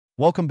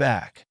Welcome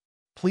back.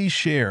 Please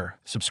share,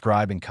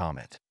 subscribe, and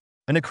comment.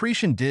 An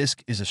accretion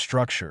disk is a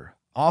structure,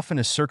 often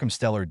a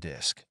circumstellar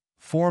disk,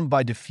 formed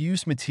by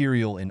diffuse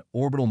material in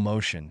orbital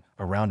motion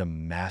around a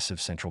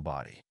massive central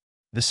body.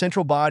 The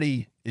central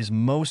body is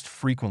most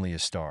frequently a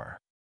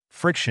star.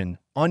 Friction,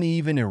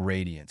 uneven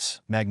irradiance,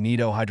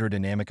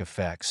 magnetohydrodynamic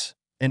effects,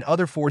 and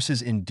other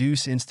forces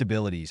induce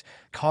instabilities,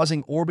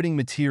 causing orbiting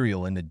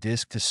material in the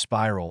disk to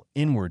spiral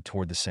inward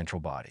toward the central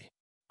body.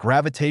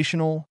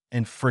 Gravitational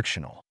and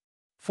frictional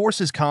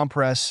forces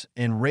compress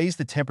and raise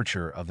the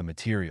temperature of the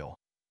material,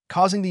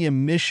 causing the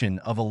emission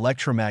of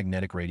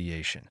electromagnetic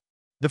radiation.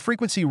 The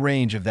frequency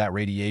range of that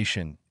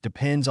radiation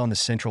depends on the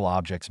central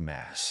object's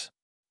mass.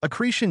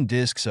 Accretion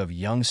disks of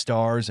young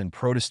stars and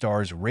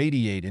protostars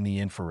radiate in the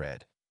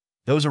infrared,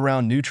 those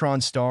around neutron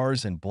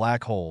stars and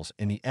black holes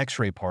in the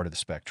X-ray part of the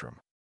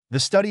spectrum. The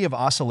study of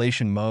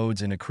oscillation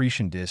modes in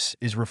accretion disks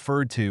is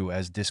referred to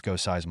as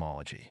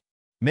discoseismology.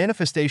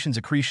 Manifestations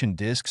accretion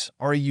disks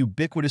are a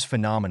ubiquitous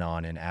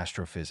phenomenon in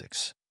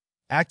astrophysics.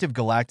 Active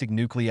galactic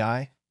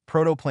nuclei,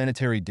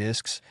 protoplanetary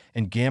disks,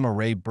 and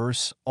gamma-ray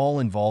bursts all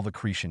involve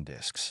accretion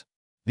disks.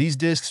 These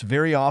disks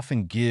very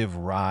often give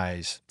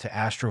rise to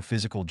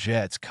astrophysical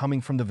jets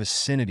coming from the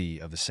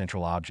vicinity of the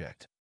central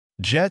object.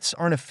 Jets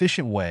are an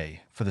efficient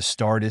way for the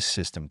star disk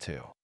system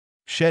to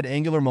shed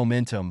angular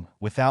momentum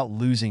without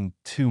losing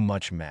too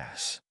much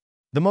mass.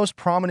 The most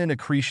prominent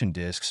accretion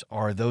disks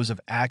are those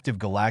of active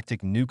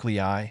galactic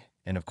nuclei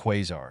and of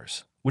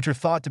quasars, which are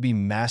thought to be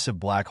massive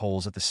black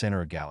holes at the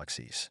center of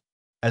galaxies.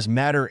 As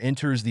matter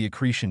enters the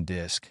accretion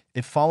disk,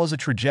 it follows a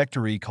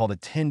trajectory called a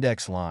Tyndall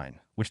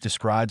line, which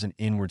describes an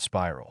inward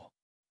spiral.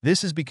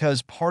 This is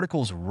because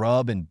particles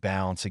rub and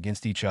bounce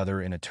against each other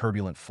in a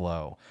turbulent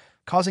flow,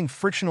 causing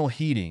frictional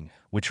heating,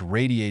 which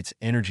radiates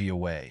energy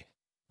away,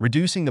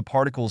 reducing the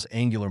particle's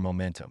angular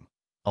momentum,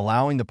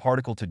 allowing the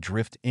particle to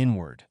drift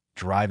inward,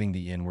 driving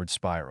the inward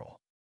spiral.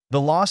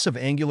 The loss of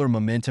angular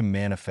momentum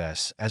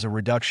manifests as a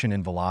reduction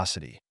in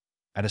velocity.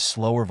 At a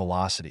slower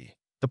velocity,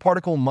 the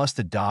particle must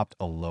adopt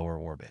a lower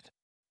orbit.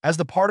 As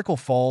the particle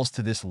falls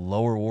to this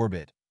lower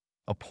orbit,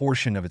 a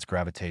portion of its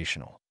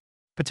gravitational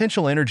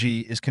potential energy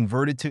is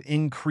converted to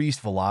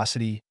increased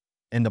velocity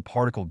and the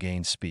particle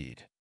gains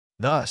speed.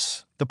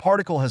 Thus, the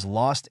particle has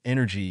lost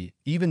energy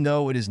even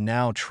though it is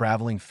now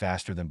traveling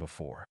faster than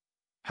before.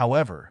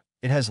 However,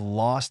 it has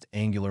lost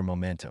angular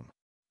momentum.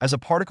 As a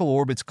particle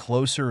orbits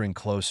closer and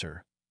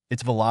closer,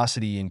 its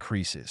velocity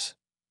increases.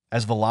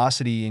 As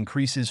velocity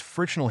increases,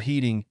 frictional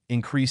heating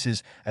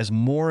increases as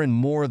more and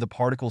more of the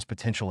particle's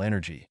potential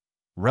energy,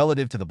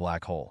 relative to the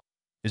black hole,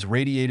 is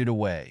radiated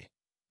away.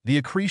 The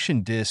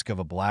accretion disk of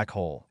a black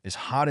hole is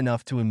hot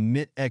enough to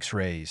emit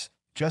X-rays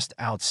just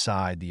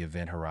outside the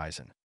event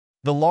horizon.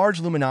 The large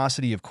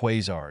luminosity of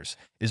quasars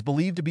is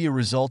believed to be a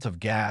result of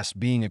gas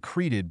being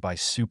accreted by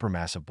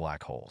supermassive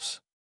black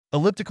holes.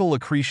 Elliptical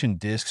accretion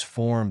disks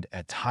formed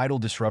at tidal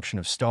disruption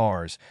of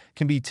stars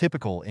can be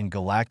typical in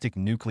galactic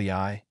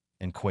nuclei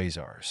and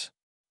quasars.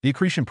 The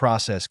accretion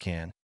process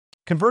can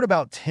convert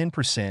about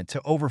 10%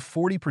 to over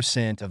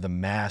 40% of the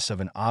mass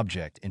of an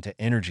object into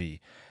energy,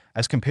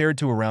 as compared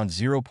to around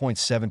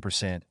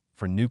 0.7%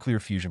 for nuclear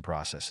fusion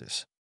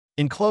processes.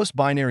 In close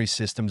binary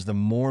systems, the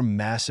more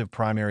massive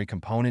primary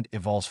component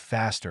evolves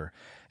faster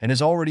and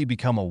has already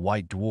become a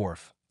white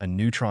dwarf, a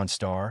neutron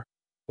star,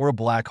 or a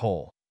black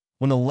hole,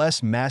 when the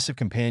less massive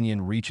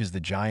companion reaches the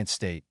giant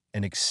state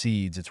and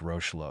exceeds its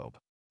Roche lobe.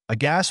 A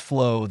gas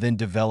flow then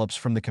develops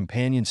from the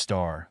companion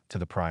star to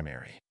the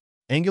primary.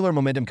 Angular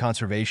momentum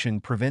conservation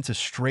prevents a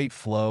straight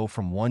flow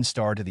from one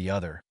star to the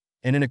other,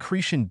 and an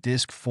accretion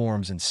disk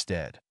forms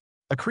instead.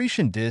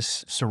 Accretion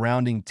disks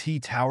surrounding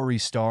T-Tauri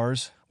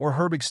stars or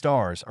Herbig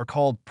stars are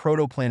called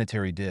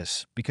protoplanetary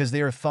disks because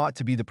they are thought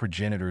to be the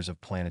progenitors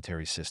of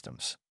planetary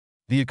systems.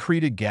 The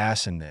accreted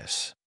gas in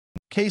this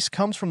case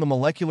comes from the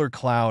molecular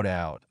cloud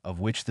out of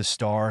which the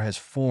star has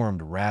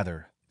formed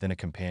rather than a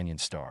companion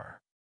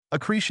star.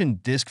 Accretion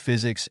disk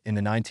physics in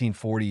the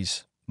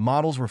 1940s,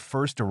 models were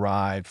first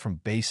derived from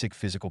basic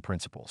physical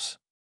principles.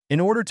 In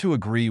order to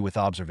agree with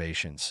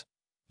observations,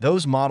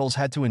 those models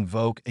had to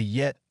invoke a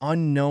yet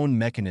unknown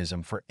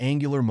mechanism for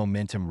angular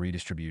momentum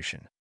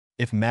redistribution.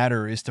 If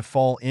matter is to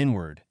fall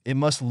inward, it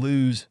must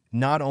lose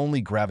not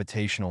only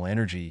gravitational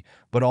energy,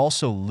 but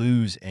also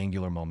lose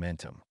angular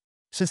momentum.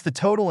 Since the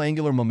total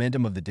angular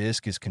momentum of the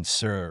disk is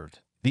conserved,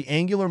 the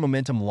angular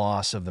momentum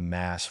loss of the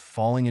mass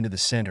falling into the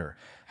center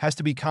has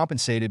to be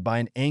compensated by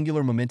an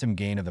angular momentum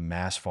gain of the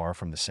mass far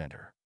from the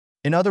center.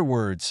 In other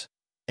words,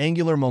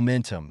 angular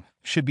momentum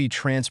should be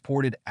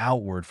transported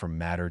outward from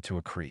matter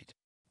to accrete.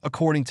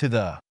 According to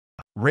the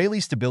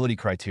Rayleigh stability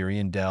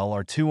criterion, del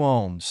are 2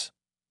 ohms,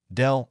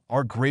 del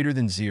are greater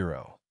than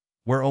 0,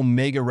 where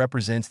omega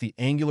represents the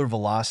angular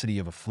velocity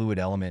of a fluid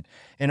element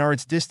and are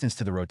its distance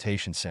to the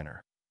rotation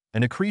center.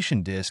 An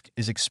accretion disk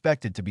is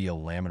expected to be a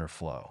laminar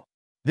flow.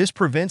 This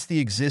prevents the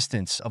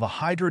existence of a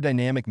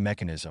hydrodynamic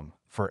mechanism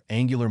for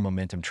angular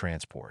momentum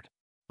transport.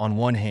 On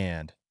one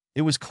hand,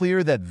 It was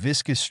clear that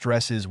viscous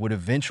stresses would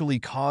eventually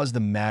cause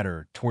the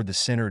matter toward the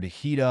center to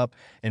heat up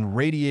and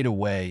radiate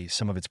away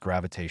some of its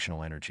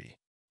gravitational energy.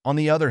 On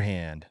the other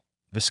hand,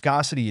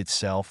 viscosity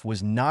itself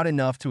was not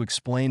enough to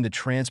explain the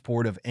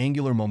transport of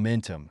angular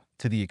momentum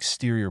to the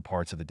exterior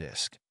parts of the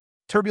disk.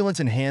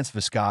 Turbulence-enhanced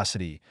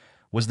viscosity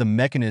was the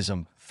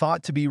mechanism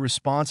thought to be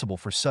responsible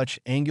for such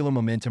angular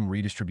momentum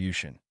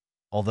redistribution,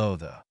 although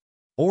the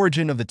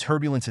origin of the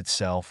turbulence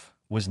itself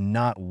was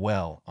not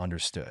well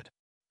understood.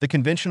 The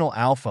conventional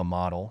alpha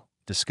model,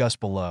 discussed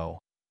below,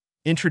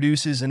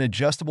 introduces an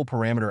adjustable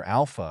parameter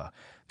alpha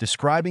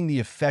describing the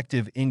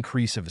effective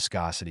increase of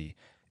viscosity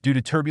due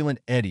to turbulent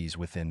eddies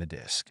within the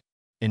disk.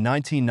 In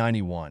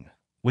 1991,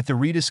 with the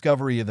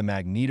rediscovery of the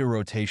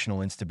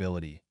magnetorotational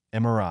instability,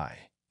 MRI,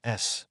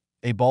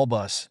 A.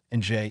 Bulbus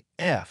and J.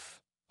 F.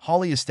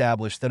 Hawley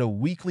established that a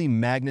weakly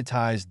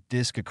magnetized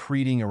disk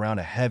accreting around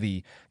a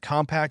heavy,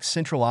 compact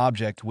central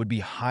object would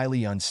be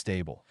highly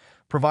unstable,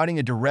 providing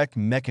a direct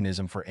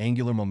mechanism for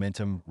angular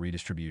momentum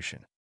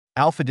redistribution.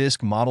 Alpha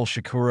disk model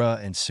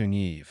Shakura and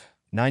Suniev,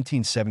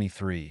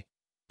 1973,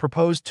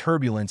 proposed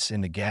turbulence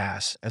in the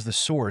gas as the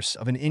source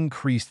of an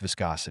increased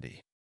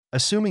viscosity,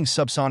 assuming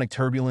subsonic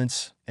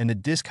turbulence and the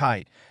disk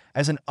height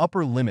as an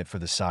upper limit for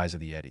the size of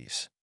the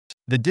eddies.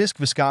 The disk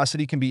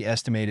viscosity can be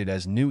estimated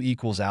as nu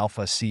equals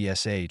alpha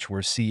CSH,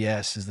 where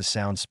CS is the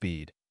sound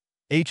speed,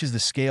 H is the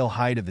scale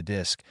height of the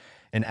disk,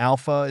 and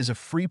alpha is a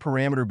free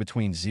parameter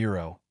between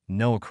 0,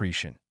 no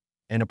accretion,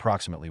 and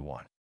approximately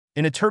 1.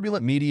 In a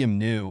turbulent medium,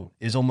 nu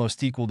is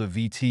almost equal to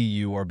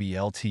VTU-RB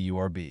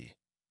LTU-RB,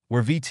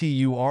 where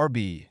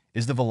VTU-RB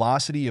is the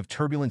velocity of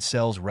turbulent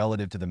cells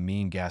relative to the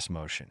mean gas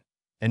motion,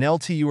 and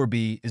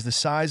LTU-RB is the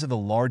size of the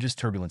largest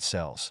turbulent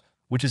cells,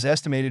 which is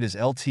estimated as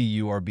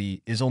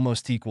LTU-RB is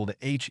almost equal to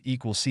H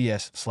equals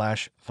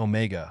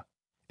CS/omega,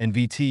 and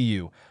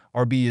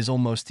VTU-RB is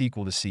almost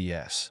equal to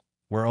CS,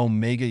 where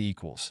omega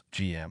equals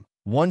GM.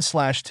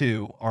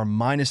 1/2 R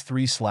minus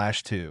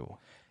 3/2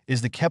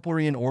 is the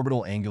Keplerian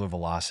orbital angular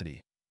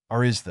velocity,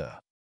 R is the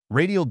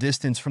radial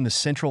distance from the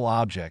central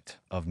object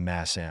of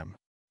mass m.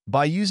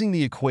 By using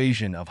the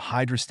equation of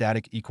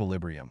hydrostatic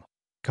equilibrium,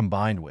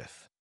 combined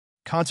with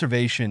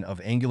conservation of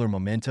angular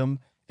momentum,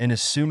 and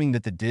assuming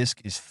that the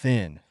disk is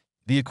thin,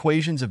 the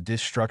equations of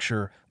disk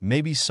structure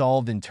may be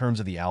solved in terms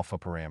of the alpha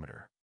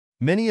parameter.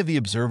 Many of the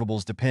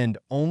observables depend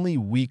only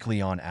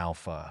weakly on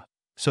alpha,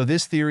 so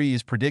this theory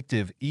is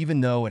predictive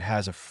even though it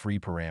has a free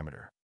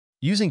parameter.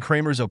 Using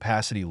Kramer's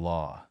opacity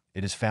law,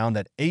 it is found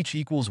that H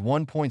equals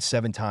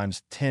 1.7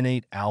 times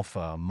 10^8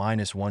 alpha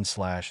minus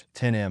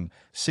 1/10m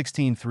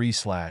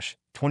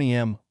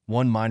 16/3/20m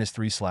 1 minus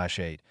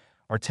 3/8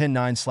 or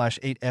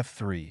 10^9/8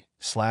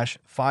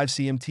 F3/5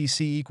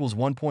 cmtc equals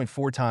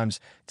 1.4 times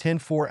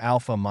 10^4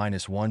 alpha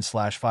minus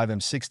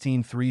 1/5m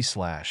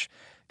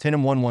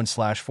 16/3/10m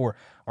 11/4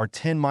 or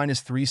 10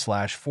 minus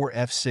 3/4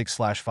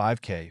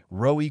 F6/5k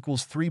rho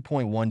equals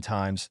 3.1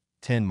 times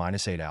 10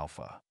 minus 8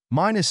 alpha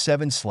minus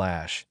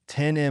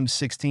 7/10m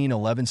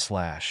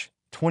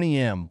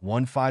 16/11/20m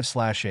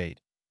 15/8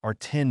 or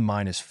 10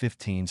 minus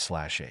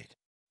 15/8.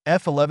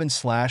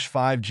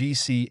 F11/5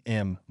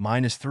 GCM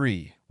minus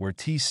 3, where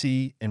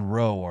Tc and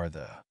rho are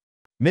the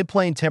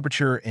midplane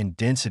temperature and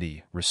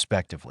density,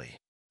 respectively.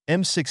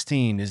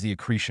 M16 is the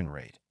accretion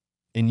rate,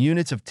 in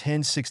units of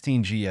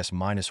 1016 gs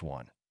minus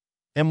 1.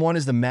 M1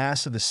 is the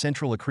mass of the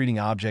central accreting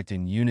object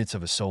in units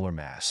of a solar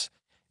mass.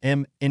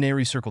 M in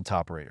area circle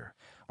operator.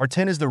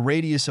 R10 is the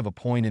radius of a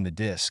point in the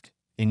disk,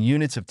 in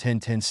units of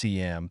 1010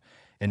 cm,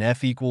 and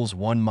F equals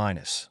 1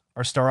 minus.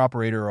 Our star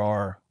operator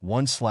R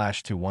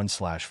 1/2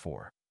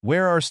 1/4,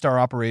 where our star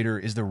operator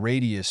is the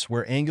radius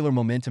where angular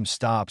momentum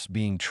stops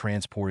being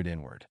transported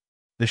inward.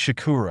 The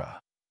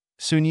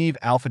Shakura-Suniev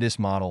alpha disk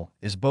model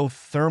is both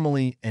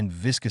thermally and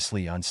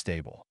viscously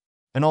unstable.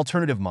 An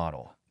alternative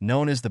model,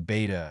 known as the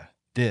beta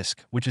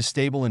disk, which is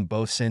stable in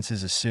both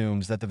senses,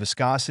 assumes that the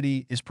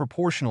viscosity is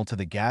proportional to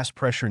the gas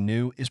pressure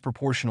nu is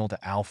proportional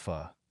to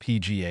alpha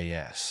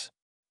PGAS.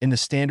 In the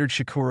standard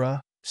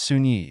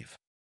Shakura-Suniev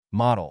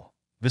model,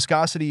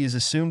 viscosity is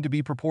assumed to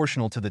be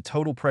proportional to the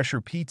total pressure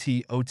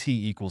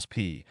PT/OT equals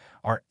P,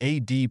 or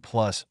AD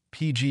plus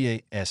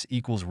PGAS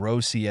equals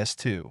rho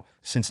CS2,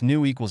 since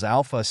nu equals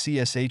alpha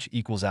CSH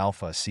equals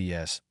alpha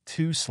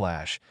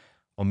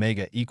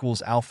CS2/omega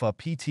equals alpha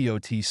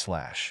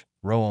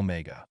PTOT/rho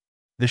omega.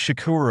 The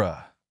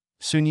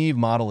Shakura-Suniev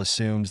model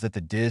assumes that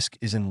the disk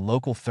is in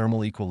local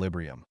thermal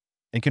equilibrium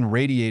and can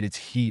radiate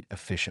its heat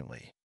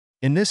efficiently.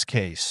 In this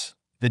case,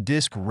 the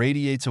disk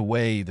radiates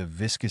away the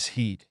viscous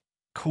heat,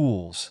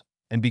 cools,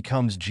 and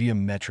becomes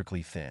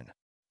geometrically thin.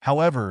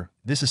 However,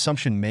 this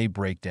assumption may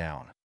break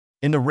down.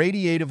 In the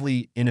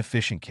radiatively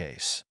inefficient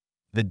case,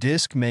 the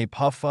disk may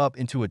puff up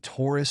into a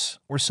torus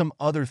or some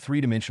other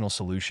three-dimensional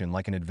solution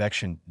like an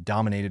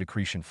advection-dominated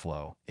accretion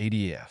flow,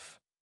 ADF.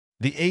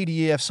 The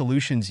ADF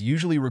solutions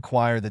usually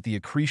require that the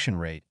accretion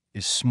rate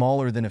is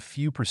smaller than a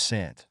few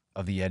percent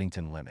of the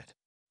Eddington limit.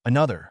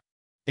 Another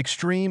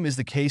extreme is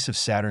the case of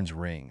Saturn's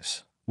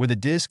rings, where the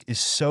disk is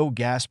so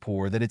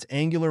gas-poor that its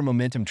angular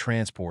momentum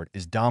transport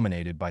is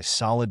dominated by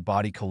solid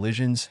body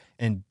collisions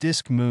and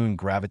disk-moon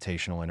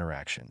gravitational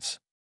interactions.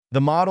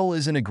 The model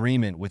is in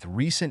agreement with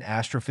recent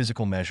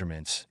astrophysical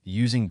measurements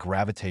using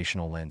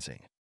gravitational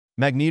lensing.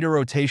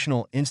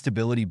 Magnetorotational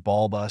instability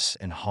Balbus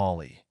and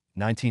Hawley,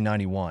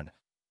 1991,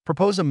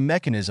 propose a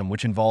mechanism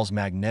which involves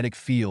magnetic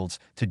fields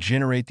to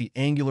generate the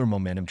angular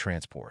momentum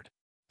transport.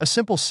 A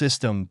simple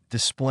system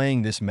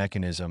displaying this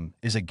mechanism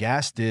is a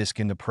gas disk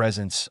in the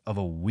presence of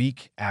a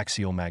weak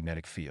axial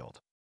magnetic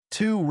field.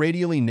 Two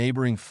radially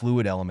neighboring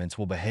fluid elements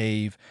will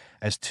behave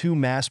as two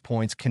mass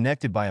points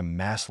connected by a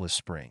massless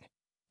spring,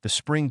 the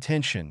spring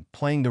tension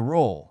playing the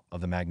role of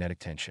the magnetic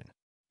tension.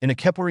 In a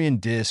Keplerian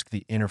disk,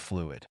 the inner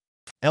fluid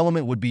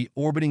element would be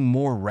orbiting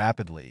more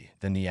rapidly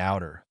than the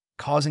outer,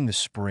 causing the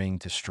spring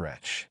to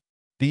stretch.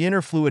 The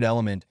inner fluid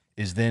element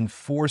is then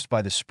forced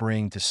by the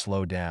spring to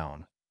slow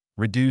down,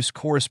 reduce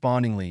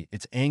correspondingly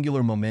its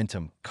angular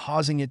momentum,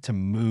 causing it to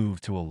move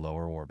to a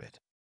lower orbit.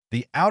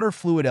 The outer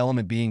fluid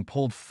element being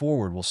pulled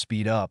forward will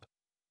speed up,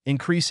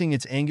 increasing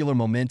its angular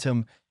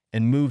momentum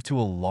and move to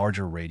a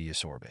larger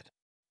radius orbit.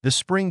 The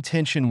spring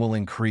tension will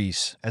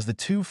increase as the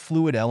two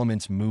fluid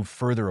elements move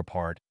further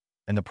apart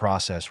and the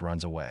process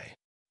runs away.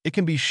 It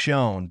can be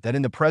shown that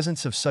in the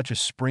presence of such a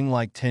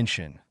spring-like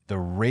tension, the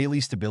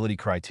Rayleigh stability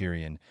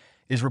criterion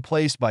is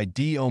replaced by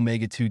d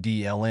omega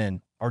 2d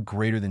ln are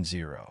greater than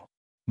 0.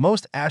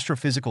 Most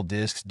astrophysical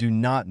disks do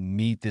not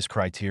meet this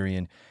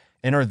criterion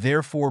and are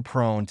therefore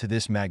prone to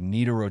this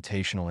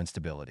magnetorotational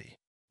instability.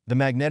 The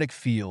magnetic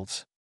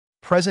fields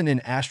present in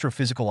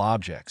astrophysical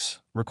objects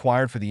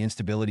required for the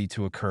instability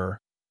to occur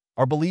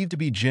are believed to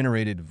be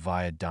generated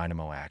via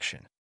dynamo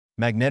action.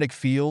 Magnetic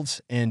fields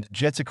and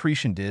jet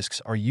accretion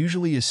disks are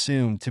usually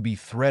assumed to be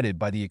threaded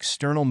by the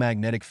external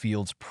magnetic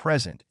fields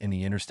present in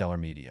the interstellar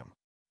medium.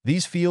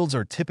 These fields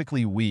are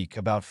typically weak,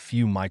 about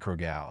few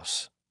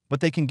microgauss, but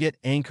they can get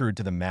anchored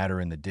to the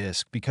matter in the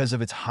disk because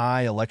of its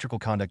high electrical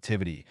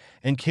conductivity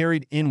and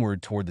carried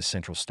inward toward the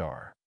central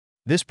star.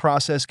 This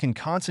process can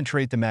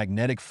concentrate the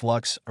magnetic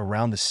flux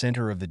around the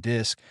center of the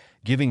disk,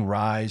 giving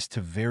rise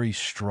to very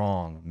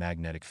strong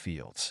magnetic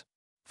fields.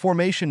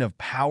 Formation of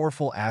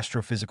powerful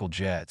astrophysical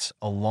jets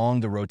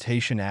along the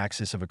rotation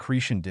axis of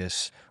accretion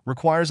disks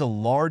requires a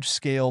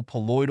large-scale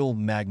poloidal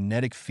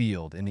magnetic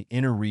field in the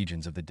inner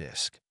regions of the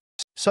disk.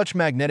 Such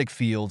magnetic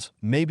fields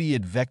may be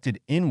advected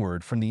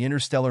inward from the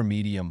interstellar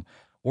medium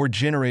or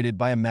generated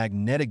by a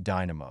magnetic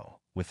dynamo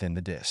within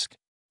the disk.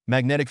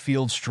 Magnetic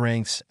field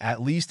strengths,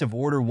 at least of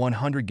order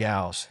 100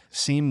 Gauss,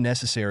 seem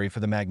necessary for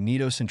the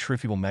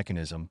magnetocentrifugal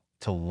mechanism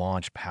to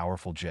launch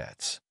powerful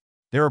jets.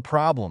 There are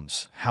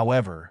problems,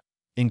 however,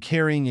 in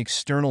carrying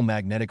external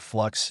magnetic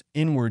flux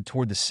inward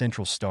toward the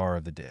central star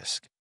of the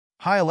disk.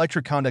 High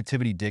electric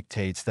conductivity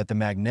dictates that the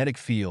magnetic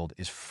field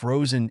is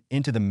frozen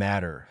into the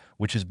matter,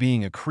 which is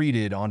being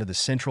accreted onto the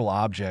central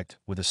object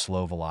with a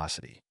slow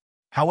velocity.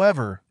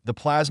 However, the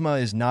plasma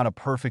is not a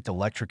perfect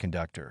electric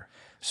conductor,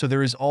 so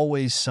there is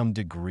always some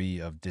degree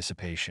of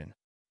dissipation.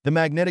 The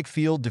magnetic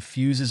field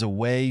diffuses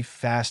away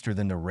faster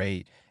than the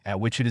rate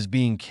at which it is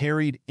being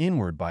carried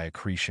inward by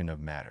accretion of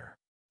matter.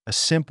 A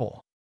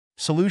simple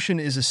solution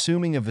is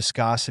assuming a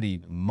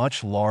viscosity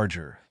much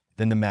larger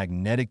than the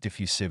magnetic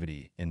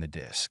diffusivity in the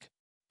disk.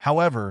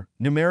 However,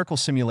 numerical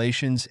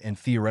simulations and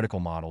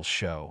theoretical models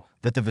show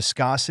that the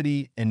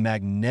viscosity and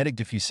magnetic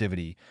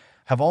diffusivity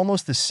have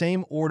almost the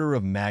same order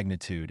of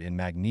magnitude in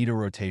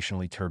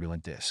magnetorotationally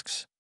turbulent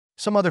disks.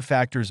 Some other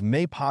factors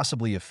may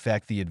possibly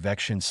affect the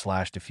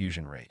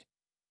advection/diffusion rate.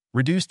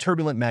 Reduced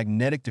turbulent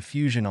magnetic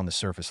diffusion on the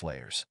surface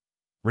layers,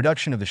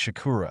 reduction of the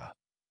Shakura,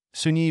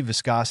 Sunyi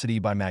viscosity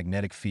by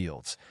magnetic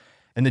fields,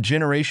 and the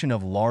generation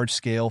of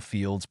large-scale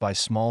fields by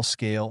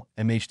small-scale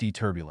MHD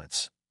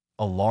turbulence,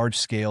 a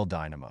large-scale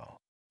dynamo.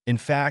 In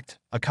fact,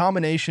 a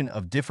combination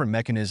of different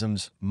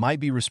mechanisms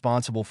might be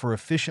responsible for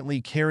efficiently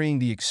carrying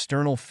the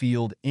external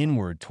field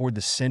inward toward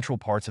the central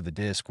parts of the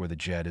disk where the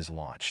jet is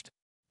launched.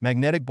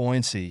 Magnetic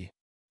buoyancy,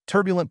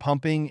 turbulent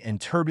pumping, and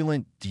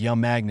turbulent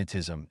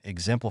diamagnetism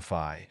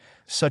exemplify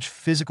such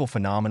physical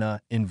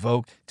phenomena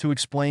invoked to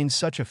explain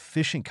such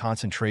efficient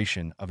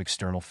concentration of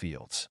external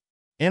fields.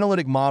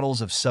 Analytic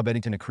models of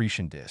sub-Eddington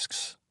accretion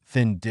disks,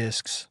 thin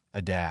disks,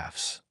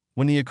 ADAFs.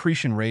 When the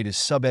accretion rate is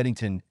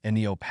sub-Eddington and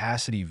the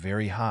opacity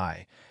very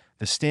high,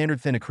 the standard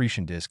thin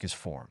accretion disk is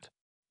formed.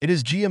 It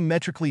is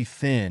geometrically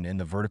thin in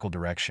the vertical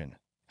direction,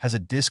 has a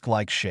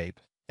disk-like shape,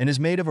 and is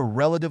made of a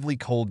relatively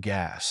cold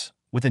gas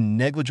with a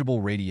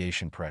negligible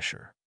radiation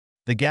pressure.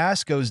 The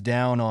gas goes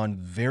down on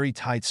very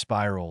tight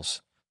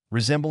spirals,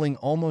 resembling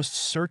almost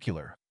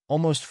circular,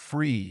 almost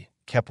free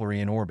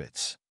Keplerian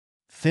orbits.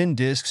 Thin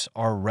disks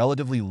are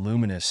relatively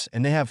luminous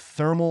and they have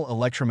thermal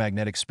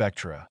electromagnetic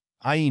spectra,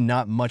 i.e.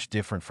 not much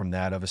different from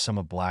that of a sum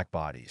of black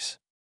bodies.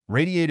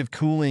 Radiative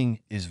cooling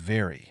is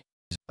very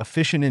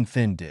efficient in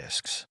thin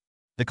disks.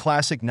 The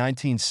classic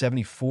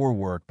 1974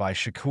 work by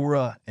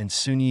Shakura and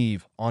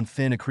Sunyi on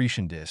thin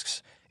accretion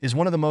disks is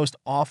one of the most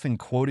often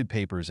quoted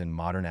papers in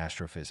modern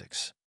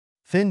astrophysics.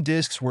 Thin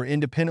disks were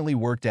independently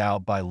worked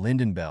out by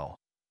Lynden-Bell,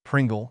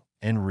 Pringle,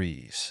 and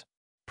Rees.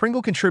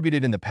 Pringle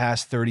contributed in the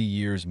past 30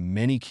 years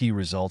many key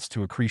results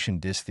to accretion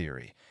disk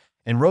theory,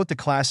 and wrote the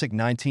classic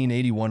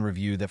 1981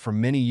 review that for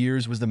many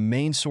years was the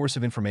main source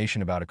of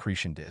information about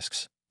accretion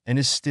disks, and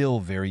is still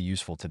very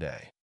useful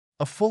today.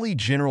 A fully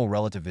general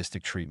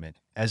relativistic treatment,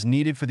 as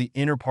needed for the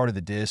inner part of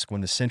the disk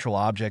when the central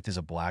object is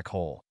a black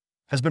hole,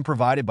 has been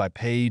provided by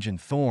Page and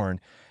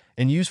Thorne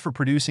and used for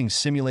producing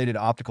simulated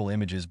optical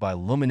images by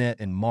Luminet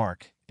and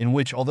Mark, in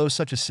which, although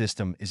such a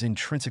system is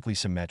intrinsically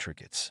symmetric,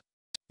 its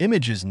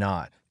image is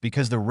not,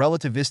 because the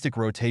relativistic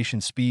rotation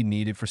speed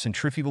needed for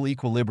centrifugal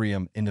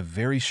equilibrium in the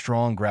very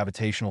strong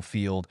gravitational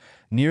field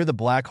near the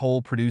black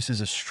hole produces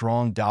a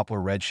strong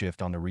Doppler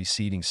redshift on the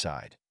receding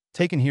side,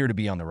 taken here to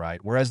be on the right,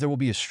 whereas there will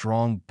be a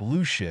strong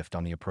blue shift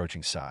on the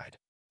approaching side.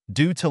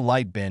 Due to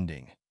light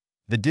bending,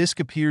 the disk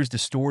appears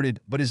distorted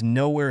but is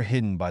nowhere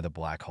hidden by the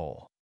black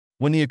hole.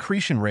 When the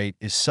accretion rate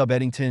is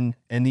sub-Eddington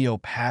and the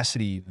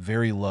opacity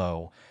very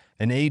low,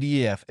 an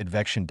ADF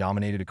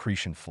advection-dominated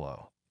accretion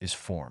flow is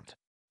formed.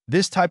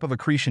 This type of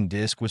accretion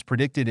disk was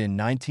predicted in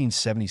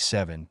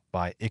 1977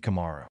 by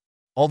Kamra.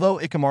 Although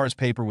Kamra's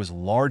paper was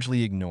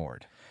largely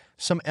ignored,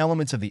 some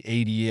elements of the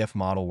ADF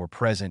model were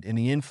present in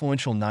the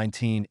influential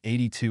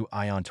 1982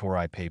 ion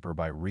tori paper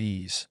by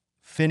Rees,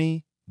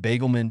 Finney,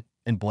 Bagelman,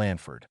 and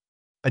Blanford.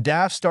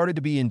 ADAF started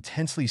to be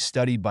intensely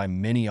studied by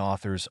many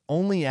authors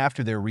only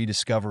after their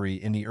rediscovery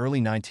in the early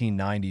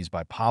 1990s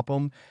by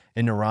Popham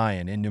and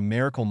Narayan in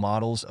numerical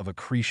models of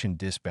accretion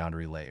disk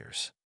boundary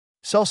layers.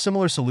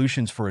 Similar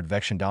solutions for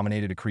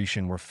advection-dominated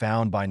accretion were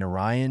found by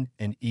Narayan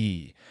and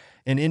E,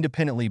 and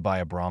independently by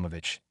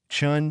Abramovich,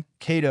 Chun,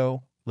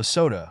 Kato,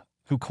 Lasota,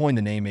 who coined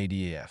the name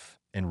ADF,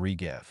 and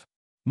Regev.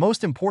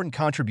 Most important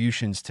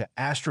contributions to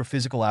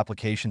astrophysical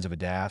applications of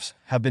ADAFs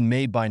have been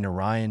made by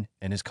Narayan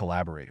and his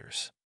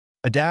collaborators.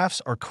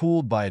 ADAFs are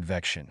cooled by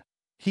advection,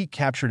 heat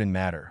captured in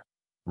matter,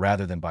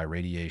 rather than by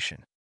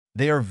radiation.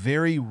 They are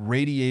very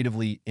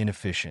radiatively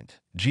inefficient,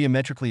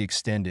 geometrically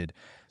extended,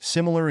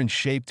 similar in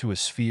shape to a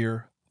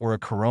sphere or a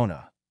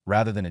corona,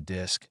 rather than a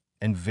disk,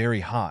 and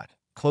very hot,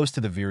 close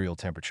to the virial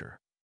temperature.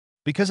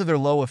 Because of their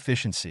low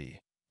efficiency,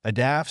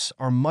 ADAFs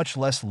are much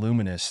less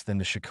luminous than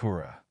the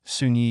Shakura,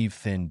 Sunyev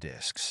thin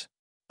disks.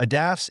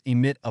 ADAFs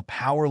emit a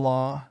power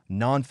law,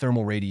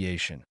 non-thermal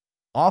radiation,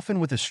 often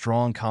with a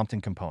strong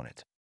Compton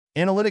component.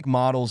 Analytic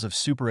models of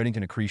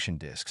super-Eddington accretion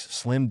disks,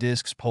 slim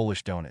disks,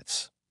 Polish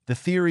donuts. The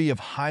theory of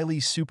highly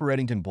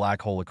super-Eddington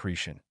black hole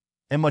accretion,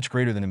 and much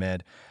greater than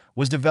EMED,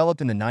 was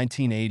developed in the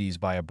 1980s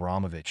by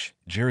Abramovich,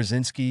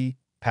 Jaruzinski,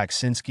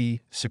 Paksinski,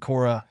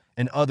 Sikora,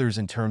 and others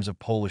in terms of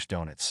Polish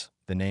donuts.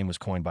 The name was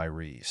coined by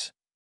Rees.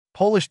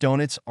 Polish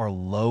donuts are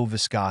low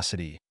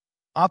viscosity,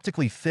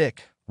 optically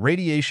thick,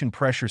 radiation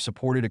pressure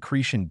supported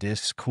accretion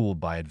disks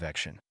cooled by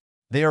advection.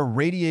 They are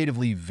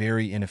radiatively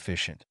very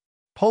inefficient.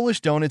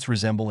 Polish donuts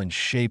resemble in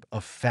shape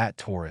a fat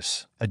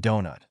torus, a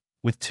donut,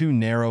 with two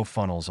narrow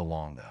funnels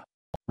along the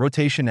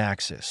rotation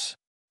axis.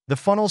 The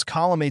funnels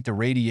collimate the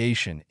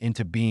radiation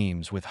into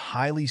beams with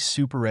highly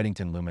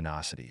super-Eddington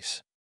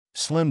luminosities.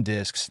 Slim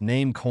disks,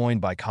 name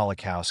coined by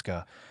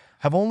Kolakowska,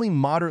 have only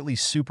moderately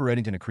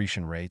super-Eddington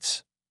accretion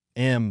rates,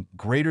 m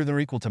greater than or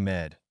equal to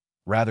med,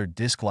 rather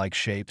disk-like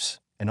shapes,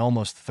 and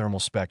almost thermal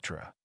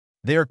spectra.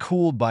 They are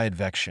cooled by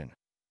advection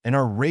and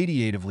are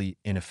radiatively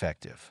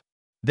ineffective.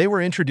 They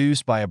were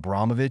introduced by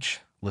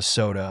Abramovich,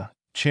 Lasota,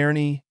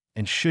 Cherny,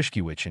 and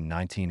Shushkiewicz in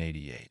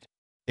 1988.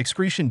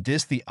 Excretion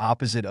disk. The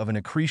opposite of an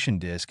accretion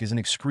disk is an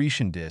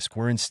excretion disk,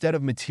 where instead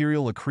of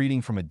material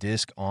accreting from a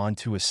disk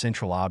onto a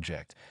central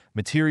object,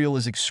 material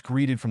is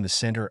excreted from the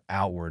center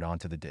outward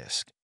onto the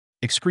disk.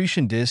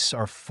 Excretion disks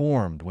are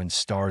formed when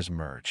stars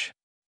merge.